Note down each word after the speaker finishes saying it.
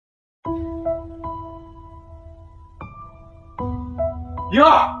莹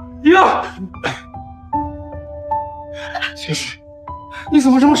儿，莹儿，晴儿，你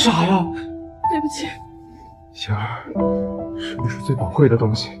怎么这么傻呀？对不起，晴儿，是你是最宝贵的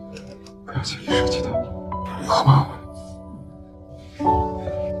东西，不要轻易舍弃它，好吗？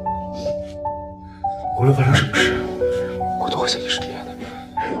无论发生什么事，我都会在你身边的，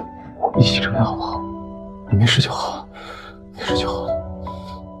我们一起成长，好不好？你没事就好，没事就好。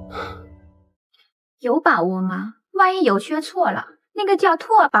有把握吗？万一有缺错了，那个叫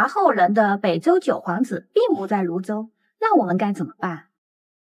拓跋后人的北周九皇子并不在泸州，那我们该怎么办？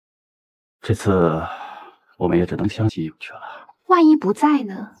这次我们也只能相信有缺了。万一不在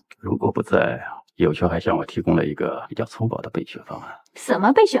呢？如果不在，有缺还向我提供了一个比较粗暴的备选方案。什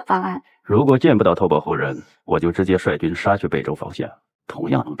么备选方案？如果见不到拓跋后人，我就直接率军杀去北周防线，同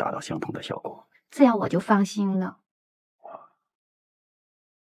样能达到相同的效果。这样我就放心了。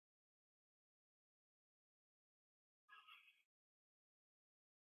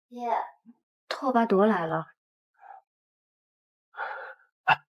爷，拓跋夺来了。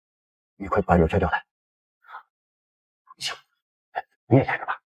哎，你快把有缺调来。行，哎，你也看着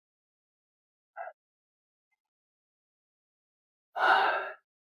吧。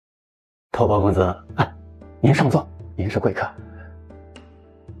拓跋公子，哎，您上座，您是贵客。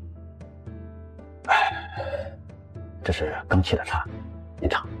哎，这是刚沏的茶，您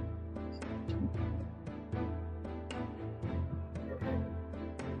尝。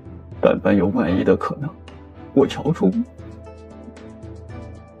但凡有万一的可能，我乔冲不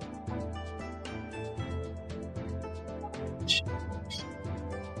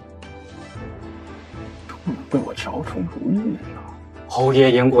能被我乔冲如意啊！侯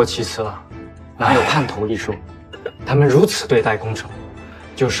爷言过其实了，哪有叛徒一说？他们如此对待功臣，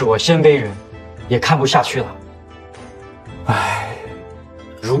就是我鲜卑人也看不下去了。唉，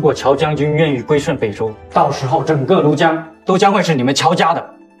如果乔将军愿意归顺北周，到时候整个庐江都将会是你们乔家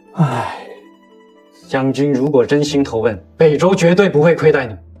的。唉，将军如果真心投奔北周，绝对不会亏待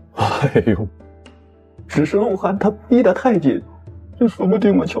你。哎呦，只是陆汉他逼得太紧，这说不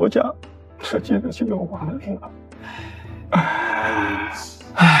定我乔家这日子就要完了。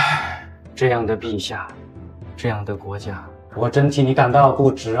唉，这样的陛下，这样的国家，我真替你感到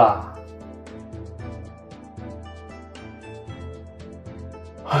不值啊！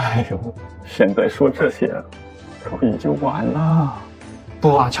哎呦，现在说这些都已经晚了。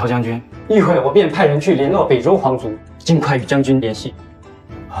不啊，乔将军，一会我便派人去联络北周皇族，尽快与将军联系。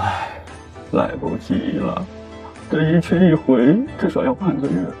唉，来不及了，这一去一回至少要半个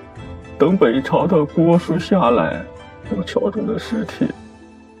月。等北朝的国书下来，有乔中的尸体，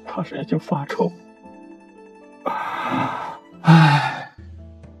怕是已经发臭。唉，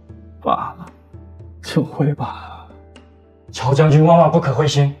罢了，就回吧。乔将军万万不可灰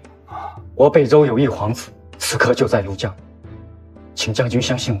心，我北周有一皇子，此刻就在庐江，请将军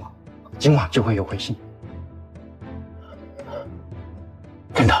相信我，今晚就会有回信。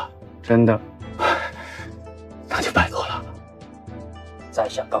真的？真的。那就拜托了。在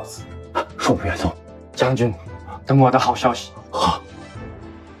下告辞。恕不远送。将军，等我的好消息。好。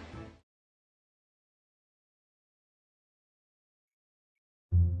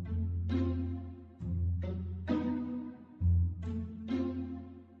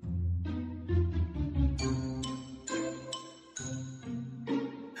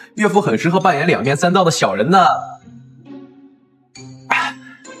岳父很适合扮演两面三刀的小人呢。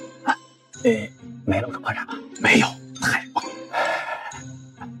没露出破绽吧？没有，太棒。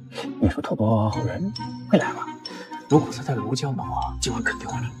你说拓跋后人会来吗？如果他在庐江的话，今晚肯定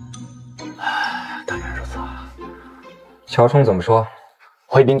会来。当然如此啊。乔冲怎么说？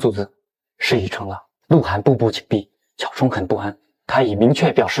回禀祖子，事已成了，陆韩步步紧逼，乔冲很不安，他已明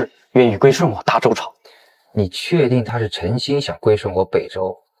确表示愿意归顺我大周朝。你确定他是诚心想归顺我北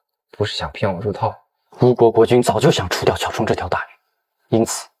周，不是想骗我入套？吴国国君早就想除掉乔冲这条大鱼，因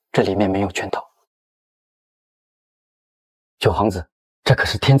此这里面没有圈套。九皇子，这可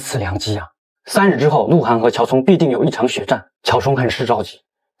是天赐良机啊！3日之后，陆韩和乔冲必定有一场血战，乔冲很是着急，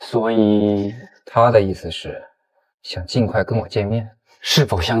所以他的意思是想尽快跟我见面。是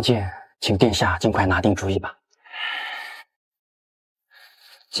否相见，请殿下尽快拿定主意吧。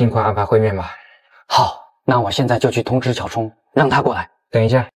尽快安排会面吧。好，那我现在就去通知乔冲，让他过来。等一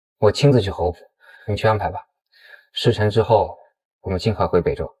下，我亲自去侯府，你去安排吧。事成之后，我们尽快回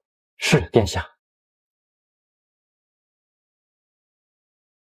北周。是，殿下。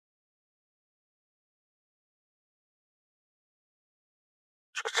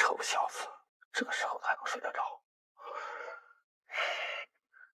这个臭小子，这个时候还能睡得着？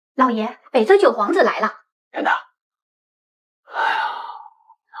老爷，北周九皇子来了。真的？哎呀，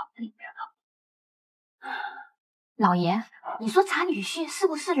老爷，你说查女婿是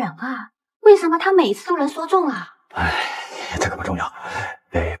不是人啊？为什么他每次都能说中啊？哎，这个不重要。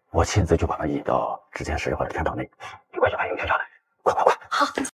我亲自就把他引到之前使唤的天堂内。你快去把邮件下来，快！好。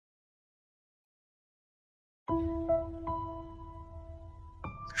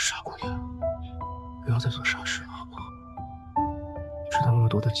傻姑娘，不要再做傻事了，好不好？知道那么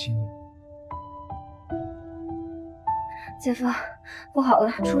多的机密。姐夫，不好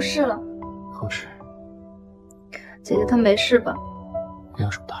了，出事了。何事？姐姐她没事吧？没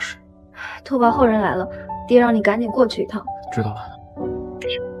有什么大事。拓跋后人来了，爹让你赶紧过去一趟。知道了。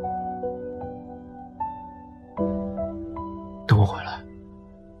等我回来。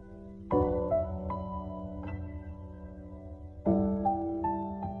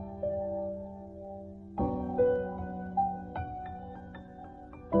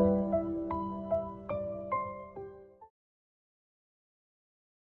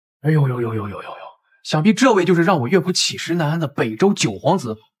哎呦！想必这位就是让我岳父寝食难安的北周九皇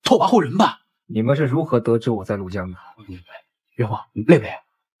子拓跋后人吧？你们是如何得知我在庐江的？岳父，累不累？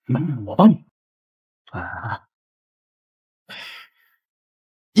我帮你。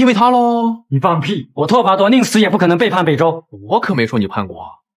因为他喽。你放屁！我拓跋多宁死也不可能背叛北周。我可没说你叛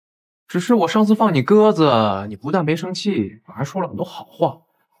国，只是我上次放你鸽子，你不但没生气，反而说了很多好话，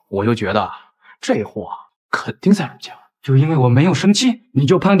我就觉得这货肯定在庐江。就因为我没有生气，你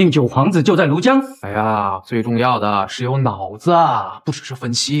就判定九皇子就在庐江？哎呀，最重要的是有脑子，不只是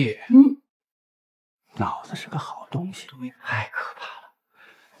分析。脑子是个好东西。太可怕了！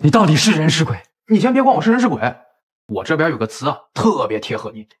你到底是人是鬼？你先别管我是人是鬼，我这边有个词特别贴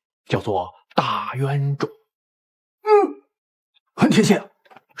合你，叫做大冤种。很贴切，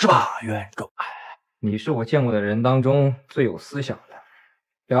是吧？大冤种。你是我见过的人当中最有思想的，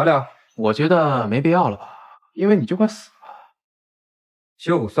聊聊。我觉得没必要了吧，因为你就快死了。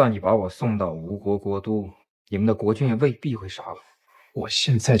就算你把我送到吴国国都，你们的国君也未必会杀我。我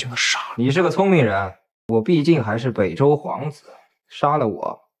现在就能杀了你。是个聪明人，我毕竟还是北周皇子，杀了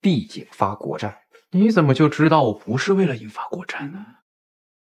我必引发国战。你怎么就知道我不是为了引发国战呢？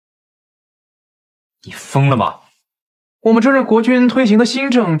你疯了吗？我们这任国君推行的新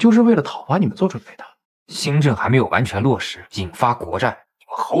政就是为了讨伐你们做准备的。新政还没有完全落实，引发国战，你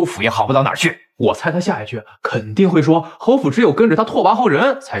们侯府也好不到哪儿去。我猜他下一句肯定会说，侯府只有跟着他拓跋后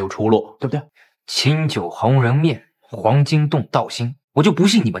人才有出路，对不对？清酒红人面，黄金洞道心，我就不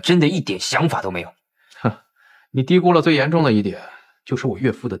信你们真的一点想法都没有。哼，你低估了最严重的一点，就是我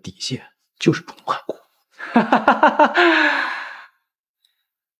岳父的底线就是不能叛国。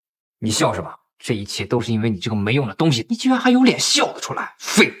你笑什么？这一切都是因为你这个没用的东西，你居然还有脸笑得出来？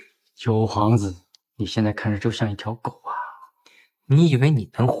废物！九皇子，你现在看着就像一条狗啊！你以为你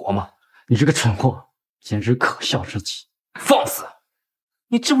能活吗？你这个蠢货，简直可笑至极！放肆！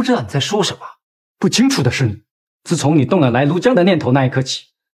你知不知道你在说什么？不清楚的是你，自从你动了来庐江的念头那一刻起，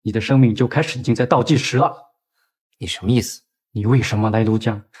你的生命就开始已经在倒计时了。你什么意思？你为什么来庐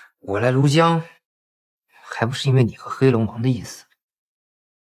江？我来庐江，还不是因为你和黑龙王的意思？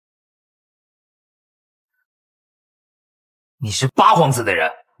你是八皇子的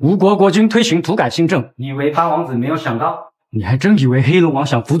人。吴国国君推行土改新政，你以为八王子没有想到？你还真以为黑龙王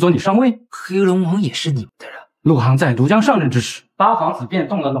想辅佐你上位？黑龙王也是你们的人。陆航在庐江上任之时，八皇子便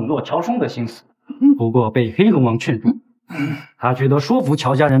动了笼络乔冲的心思，不过被黑龙王劝住。他觉得说服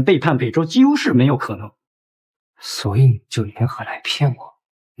乔家人背叛北周几乎是没有可能，所以你就联合来骗我。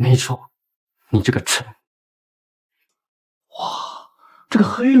没错，你这个蠢！哇，这个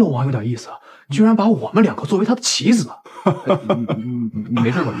黑龙王有点意思，居然把我们两个作为他的棋子。没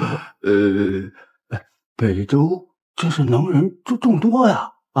事吧？北周真是能人众多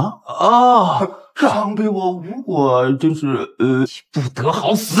呀！是啊，相比我吴国真是不得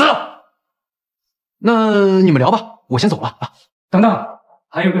好死！那你们聊吧，我先走了啊。等等，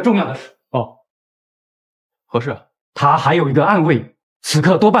还有个重要的事哦。何事？他还有一个暗卫，此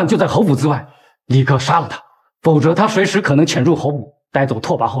刻多半就在侯府之外，立刻杀了他，否则他随时可能潜入侯府，带走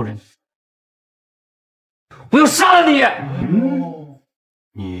拓跋后人。我要杀了你！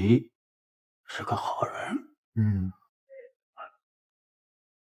你是个好人。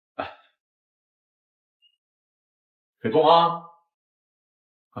别动啊！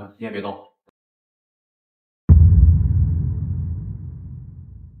你也别动。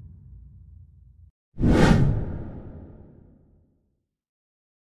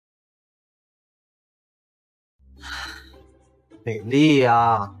美丽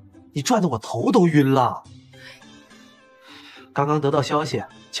呀，你转得我头都晕了。刚刚得到消息，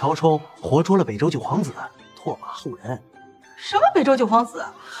乔冲活捉了北周九皇子拓跋后人。什么北周九皇子？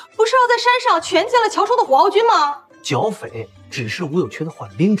不是要在山上全歼了乔冲的火傲军吗？剿匪只是吴有缺的缓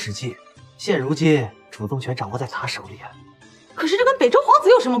兵之计，现如今主动权掌握在他手里。可是这跟北周皇子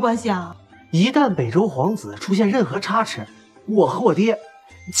有什么关系啊？一旦北周皇子出现任何差池，我和我爹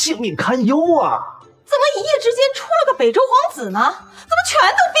性命堪忧啊！怎么一夜之间出了个北周皇子呢？怎么全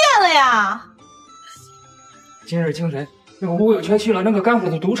都变了呀？今日清晨，那个吴有权去了那个干虎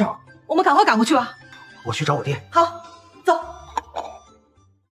的赌场，我们赶快赶过去吧。我去找我爹。好，走。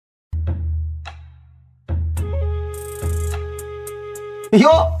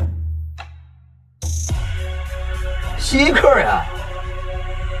哟，稀客呀！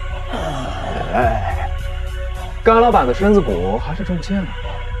哎，甘老板的身子骨还是中箭了。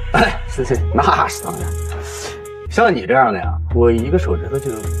哎，是，那是当然。像你这样的呀，我一个手指头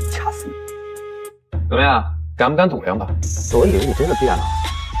就掐死你。怎么样，敢不敢赌两把？我以为你真的变了，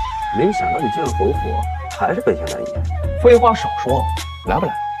没想到你竟然侯府还是本性难移。废话少说，来不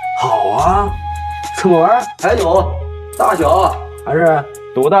来？好啊，怎么玩？牌九、大小还是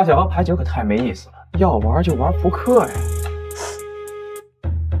赌大小牌九可太没意思了，要玩就玩扑克呀。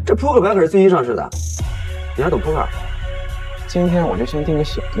这扑克牌可是最新上市的，你还懂扑克？今天我就先定个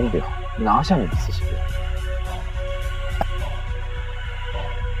小目标，拿下你的自己人。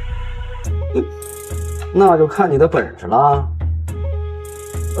那就看你的本事了。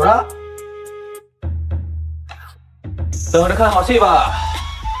怎么着？等着看好戏吧。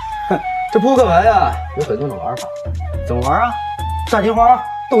哼，这扑克牌呀，有很多种玩法，怎么玩啊？炸金花、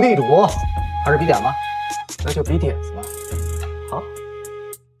斗地主，还是比点子？那就比点子吧。好，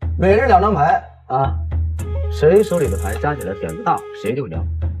每人2张牌啊，谁手里的牌加起来点子大，谁就赢。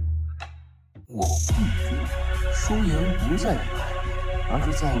我不觉得输赢不在于牌，而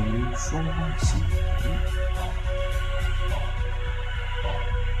是在于双方的心理。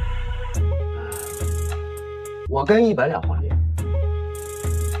我跟100两黄金，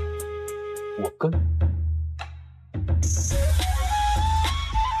我跟。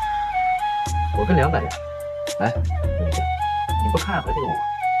我跟200两。来，你不看回这个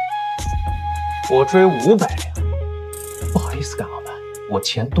我追500两。不好意思，甘老板，我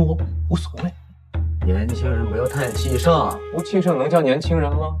钱多无所谓。年轻人不要太气盛，不气盛能叫年轻人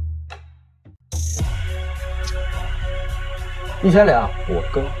吗？1000两，我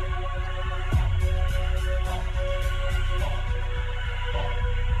跟。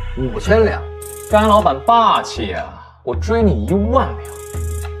5000两，甘老板霸气啊！我追你1万两，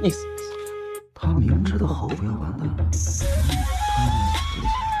意思。他明知道侯府要完蛋了，他之前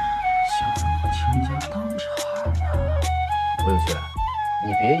想让我倾家荡产啊！吴有权，你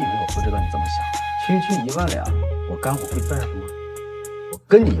别以为我不知道你这么想。区1万两，我甘虎会在乎吗？我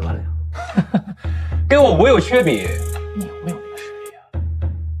跟你1万两，跟我吴有缺比，你有没有那个实力啊？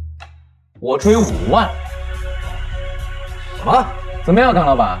我追5万两。什么？怎么样，甘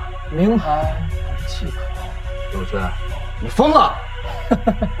老板？名牌还是气牌？吴有权，你疯了！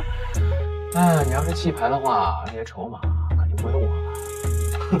哎，你要是气牌的话，那些筹码可就归我了。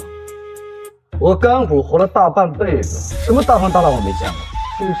哼，我甘虎活了大半辈子，什么大风大浪我没见过。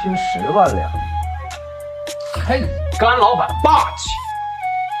区10万两，嘿，甘老板霸气，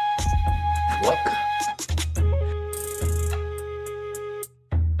我也看。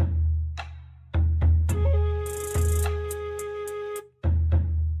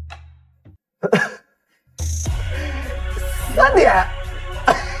3点，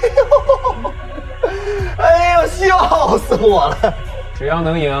哎呦，笑死我了！只要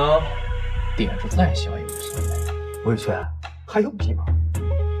能赢，点子再小也无所谓。吴有权，还有屁吗？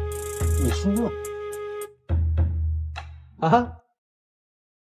你输了啊？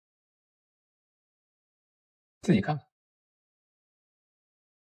自己看看。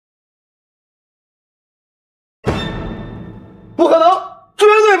不可能，绝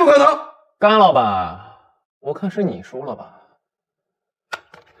对不可能！甘老板，我看是你输了吧？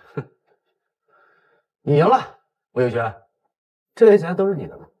你赢了，吴有权，这些钱都是你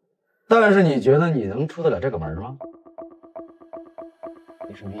的了。但是你觉得你能出得了这个门吗？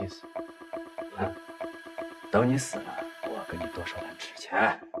你什么意思？等你死了，我跟你多收点纸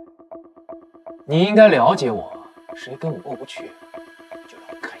钱。你应该了解我，谁跟我过不去，就让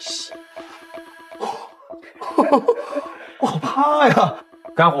我看戏。我好怕呀！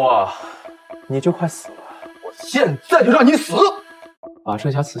甘虎，你就快死了，我现在就让你死！把这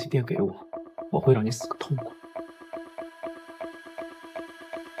家瓷器店给我，我会让你死个痛快。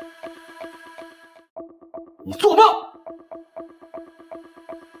你做梦！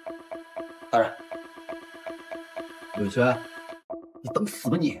大人，有权，你等死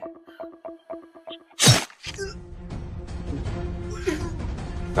吧你！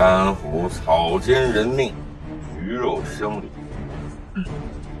甘虎草菅人命，鱼肉乡里，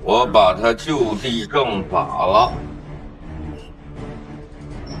我把他就地正法了。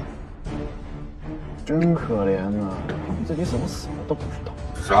真可怜啊，自己怎么死的都不知道。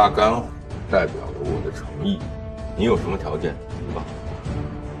杀干虎代表了我的诚意，你有什么条件提吧？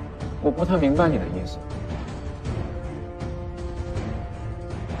我不太明白你的意思。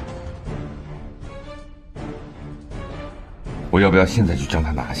我要不要现在就将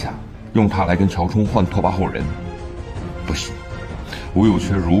他拿下，用他来跟乔冲换拓跋后人？不行，吴有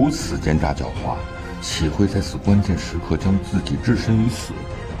缺如此奸诈狡猾，岂会在此关键时刻将自己置身于死？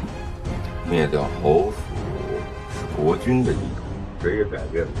灭掉侯府是国君的意图，谁也改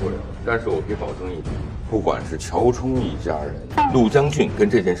变不了。但是我可以保证一点，不管是乔冲一家人、陆将军跟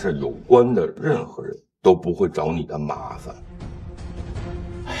这件事有关的任何人，都不会找你的麻烦。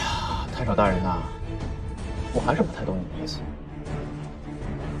哎呀，太守大人呐，我还是不太懂你的意思。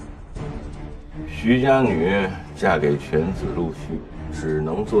徐家女嫁给犬子陆续，只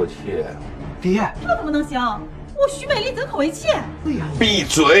能做妾。爹，这怎么能行？我徐美丽怎可为妾？对呀，闭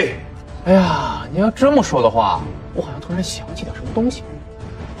嘴！哎呀，你要这么说的话，我好像突然想起点什么东西。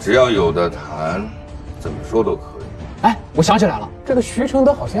只要有的谈，怎么说都可以。哎，我想起来了，这个徐承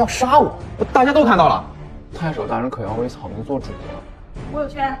德好像要杀我，大家都看到了。太守大人可要为草民做主了。吴有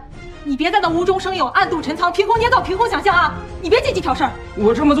缺，你别在那无中生有、暗度陈仓、凭空捏造、凭空想象啊！你别借机挑事儿。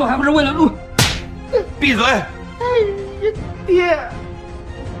我这么做还不是为了陆？闭嘴！爹，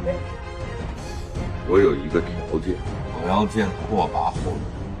我有一个条件，我要见拓跋后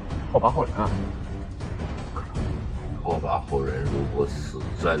人。拓跋后人啊？拓跋后人如果死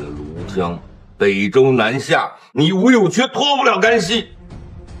在了庐江，北周南下，你吴有缺脱不了干系。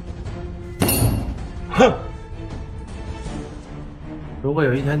哼！如果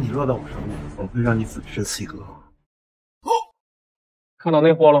有一天你落到我手里，我会让你粉身碎骨。看到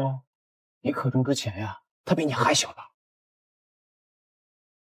那货了吗？你可中之前呀，他比你还小吧？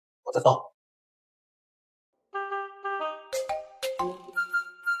我在造。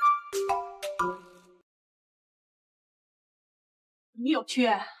吴有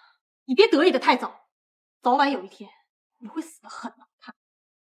缺，你别得意的太早，早晚有一天你会死得很难看。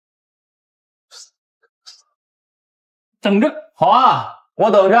等着，好啊，我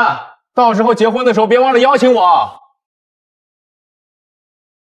等着。到时候结婚的时候别忘了邀请我。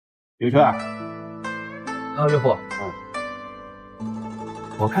有缺，啊，岳父，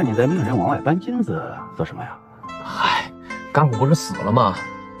我看你在命人往外搬金子，做什么呀？嗨，干虎不是死了吗？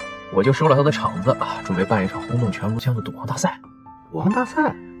我就收了他的场子，准备办一场轰动全庐江的赌王大赛。赌王大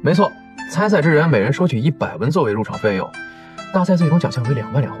赛？没错，参赛之人每人收取100文作为入场费用。大赛最终奖项为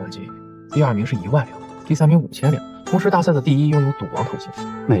2万两黄金，第2名是1万两，第3名5000两。同时，大赛的第1拥有赌王头衔。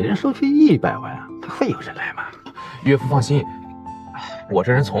每人收取100万，他会有人来吗？岳父放心，我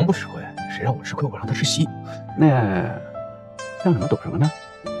这人从不吃亏，谁让我吃亏，我让他吃席。那让你们赌什么呢？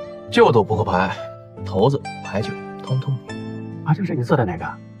就赌扑克牌、骰子、牌九，通通有。啊，这是你做的哪个？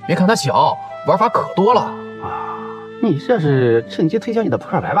别看他小，玩法可多了啊！你这是趁机推销你的扑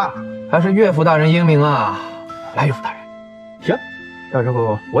克牌吧？还是岳父大人英明啊！来，岳父大人，行，到时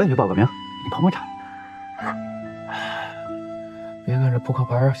候我也去报个名，你捧捧场。别看这扑克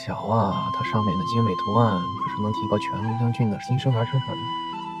牌小啊，它上面的精美图案可是能提高全庐江郡的新生儿生产率。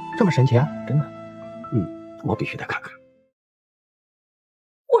这么神奇啊？真的？我必须得看看。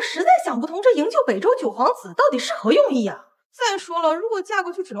我实在想不通，这营救北周九皇子到底是何用意啊？再说了，如果嫁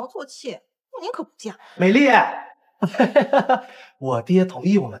过去只能做妾，我宁可不嫁。美丽，我爹同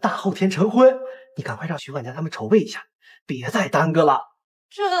意我们大后天成婚，你赶快让徐管家他们筹备一下，别再耽搁了。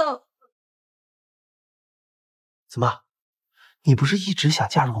这怎么？你不是一直想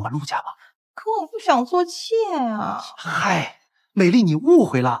嫁入我们陆家吗？可我不想做妾呀。嗨，美丽，你误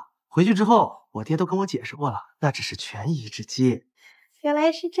会了。回去之后，我爹都跟我解释过了，那只是权宜之计。原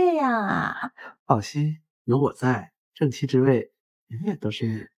来是这样啊！放心，有我在，正妻之位永远都是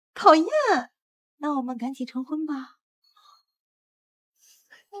你。讨厌，那我们赶紧成婚吧。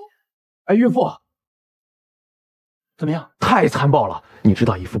哎，岳父，怎么样？太残暴了！你知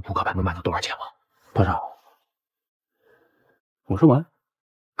道一副扑克牌能卖到多少钱吗？多少？50文。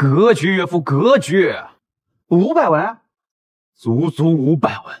格局，岳父，格局！500文，足足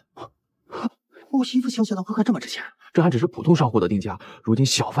500文。我媳妇小小的扑克这么值钱？这还只是普通商户的定价，如今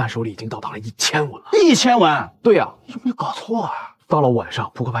小贩手里已经到达了1000文了。1000文？对呀，有没有搞错啊？到了晚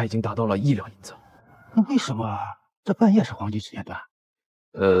上，扑克牌已经达到了1两银子。为什么这半夜是黄金时间段？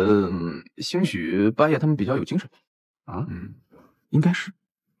兴许半夜他们比较有精神啊。应该是。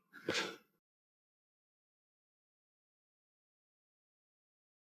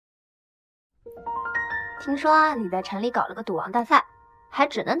听说你在城里搞了个赌王大赛，还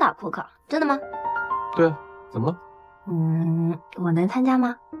只能打扑克，真的吗？对啊，怎么了？我能参加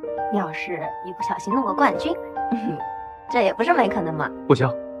吗？要是一不小心弄个冠军，这也不是没可能嘛。不行，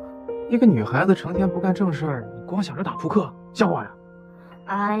一个女孩子成天不干正事儿，你光想着打扑克，像话呀？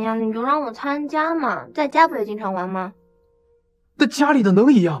哎呀，你就让我参加嘛，在家不也经常玩吗？那家里的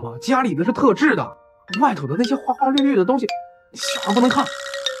能一样吗？家里的是特制的，外头的那些花花绿绿的东西，小孩不能看，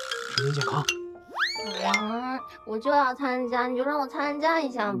身体健康。我就要参加，你就让我参加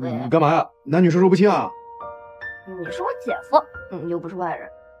一下呗。你干嘛呀？男女授受不亲啊？你是我姐夫，你又不是外人。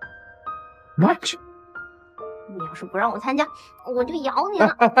妈去！你要是不让我参加，我就咬你了。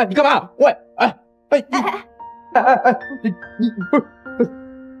哎，你干嘛？喂，你不是？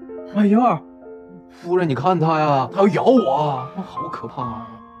哎呀，夫人，你看他呀，他要咬我，好可怕啊！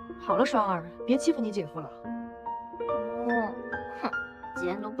好了，双儿，别欺负你姐夫了。哼，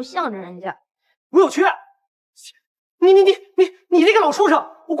简都不向着人家。吴有缺，你这个老畜生，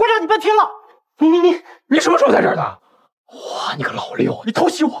我观察你半天了。你什么时候在这儿的？哇，你个老六，你偷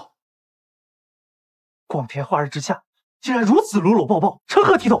袭我！光天化日之下，竟然如此搂搂抱抱，成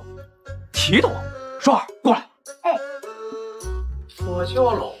何体统？体统，双儿过来。哎，我就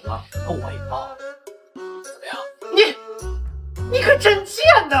要搂了，那我也抱。怎么样？你可真贱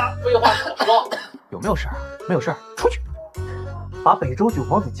呐！废话少说，有没有事儿？没有事儿，出去。把北周九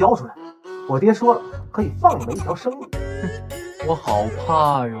皇子交出来。我爹说了，可以放你们一条生路。我好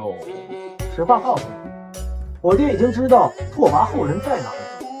怕哟。实话告诉你，我爹已经知道拓跋后人在哪儿，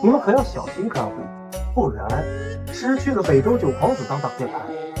你们可要小心看护，不然失去了北周九皇子当挡箭牌，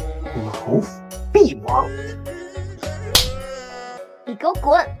你们侯府必亡。你给我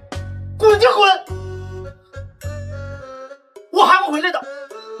滚！滚就滚！我还会回来的。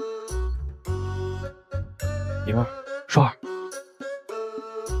莹儿，双儿，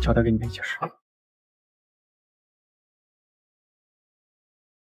乔丹给你妹解释。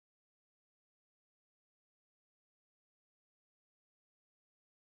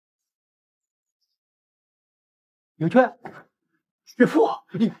有缺，岳父，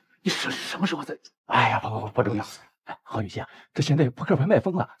你什么时候在？哎呀，不重要。郝雨欣，这现在扑克牌卖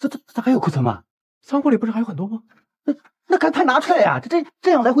疯了，这还有库存吗？仓库里不是还有很多吗？那赶快拿出来呀！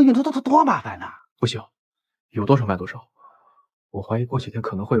这样来回运输多麻烦呐！不行，有多少卖多少。我怀疑过几天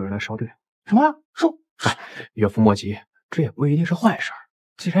可能会有人来烧店。什么？烧？哎，岳父莫急，这也不一定是坏事。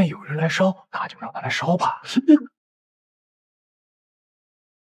既然有人来烧，那就让他来烧吧。